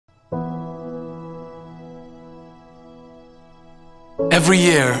Every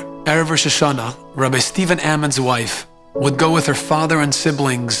year, Erev Rosh Hashanah, Rabbi Stephen Amman's wife would go with her father and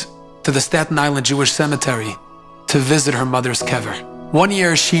siblings to the Staten Island Jewish cemetery to visit her mother's kever. One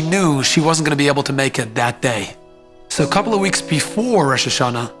year, she knew she wasn't going to be able to make it that day. So a couple of weeks before Rosh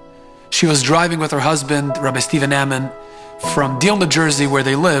Hashanah, she was driving with her husband, Rabbi Stephen Amman, from Deal, New Jersey, where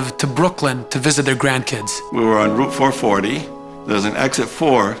they live, to Brooklyn to visit their grandkids. We were on Route 440. There's an exit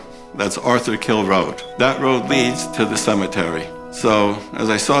 4, that's Arthur Kill Road. That road leads to the cemetery. So as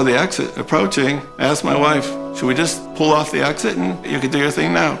I saw the exit approaching, I asked my wife, should we just pull off the exit and you could do your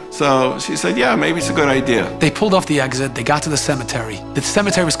thing now? So she said, yeah, maybe it's a good idea. They pulled off the exit, they got to the cemetery. The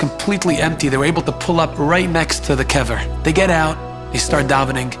cemetery was completely empty. They were able to pull up right next to the kever. They get out, they start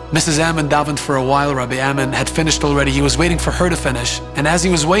davening. Mrs. Amman davened for a while. Rabbi Amman had finished already. He was waiting for her to finish. And as he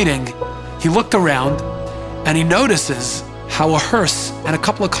was waiting, he looked around and he notices how a hearse and a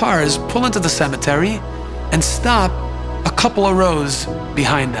couple of cars pull into the cemetery and stop a couple of rows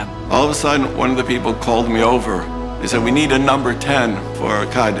behind them. All of a sudden, one of the people called me over. They said, we need a number 10 for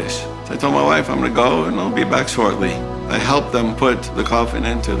Kaddish. So I told my wife, I'm gonna go and I'll be back shortly. I helped them put the coffin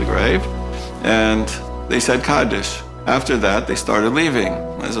into the grave and they said Kaddish. After that, they started leaving.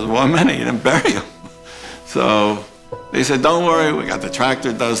 I said, 1 minute, you didn't bury him. So they said, don't worry, we got the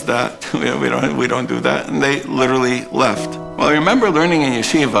tractor does that. we don't do that. And they literally left. Well, I remember learning in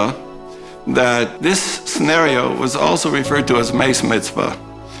yeshiva that this scenario was also referred to as Meis Mitzvah.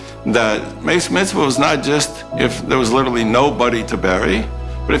 That Meis Mitzvah was not just if there was literally nobody to bury,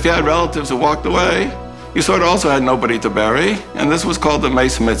 but if you had relatives who walked away, you sort of also had nobody to bury, and this was called the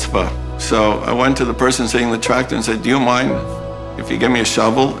Meis Mitzvah. So I went to the person sitting in the tractor and said, do you mind if you give me a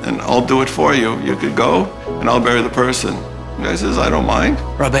shovel and I'll do it for you? You could go and I'll bury the person. The guy says, I don't mind.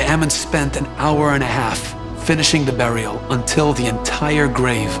 Rabbi Amman spent an hour and a half finishing the burial until the entire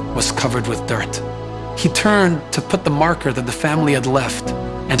grave was covered with dirt. He turned to put the marker that the family had left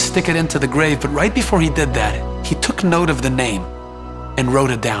and stick it into the grave, but right before he did that, he took note of the name and wrote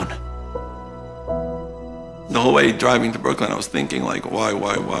it down. The whole way driving to Brooklyn, I was thinking like, why?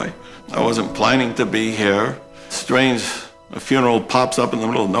 I wasn't planning to be here. Strange, a funeral pops up in the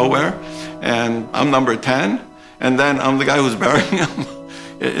middle of nowhere, and I'm number 10, and then I'm the guy who's burying him.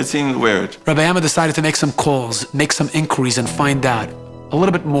 It seemed weird. Rabbi Amman decided to make some calls, make some inquiries, and find out a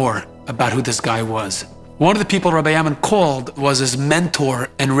little bit more about who this guy was. One of the people Rabbi Amman called was his mentor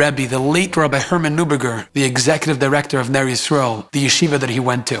and Rebbe, the late Rabbi Herman Neuberger, the executive director of Ner Yisrael, the yeshiva that he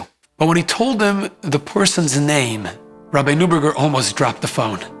went to. But when he told him the person's name, Rabbi Neuberger almost dropped the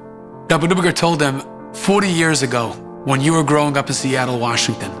phone. Rabbi Neuberger told him, 40 years ago, when you were growing up in Seattle,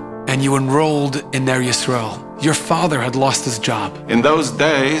 Washington, and you enrolled in Ner Yisrael, your father had lost his job. In those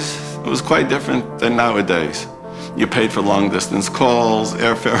days, it was quite different than nowadays. You paid for long distance calls,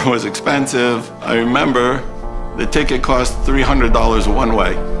 airfare was expensive. I remember the ticket cost $300 one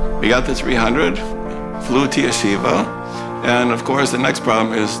way. We got the 300, flew to yeshiva, and of course the next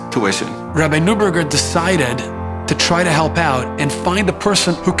problem is tuition. Rabbi Neuberger decided to try to help out and find a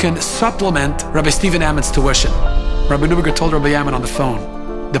person who can supplement Rabbi Stephen Amman's tuition. Rabbi Neuberger told Rabbi Amman on the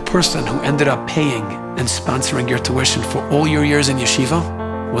phone, the person who ended up paying and sponsoring your tuition for all your years in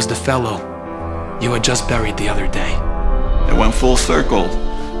yeshiva was the fellow you had just buried the other day. It went full circle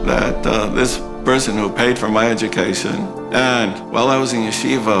that this person who paid for my education, and while I was in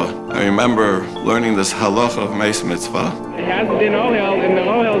yeshiva, I remember learning this halacha of Meis Mitzvah. It has been Ohel, and the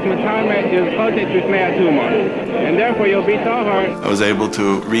Ohel's Matamer is Chotet B'Fnei Atumah, and therefore you'll be Tahar. I was able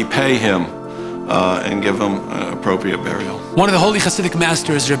to repay him and give him an appropriate burial. One of the holy Hasidic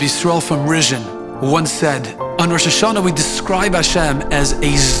masters, Rabbi Yisrael from Rizhin, once said, on Rosh Hashanah we describe Hashem as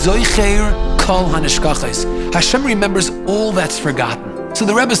a Zoicher Kol HaNishkachos. Hashem remembers all that's forgotten. So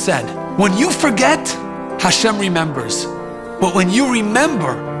the Rebbe said, when you forget, Hashem remembers. But when you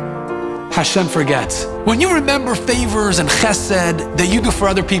remember, Hashem forgets. When you remember favors and chesed that you do for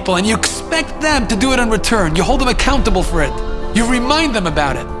other people and you expect them to do it in return, you hold them accountable for it, you remind them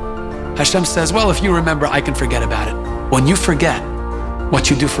about it, Hashem says, well, if you remember, I can forget about it. When you forget what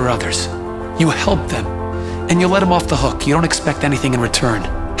you do for others, you help them and you let them off the hook. You don't expect anything in return.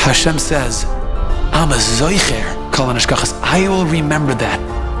 Hashem says, I'm a Zoicher Kol HaNishkachos. I will remember that.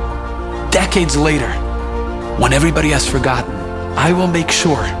 Decades later, when everybody has forgotten, I will make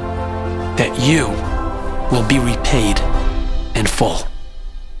sure that you will be repaid in full.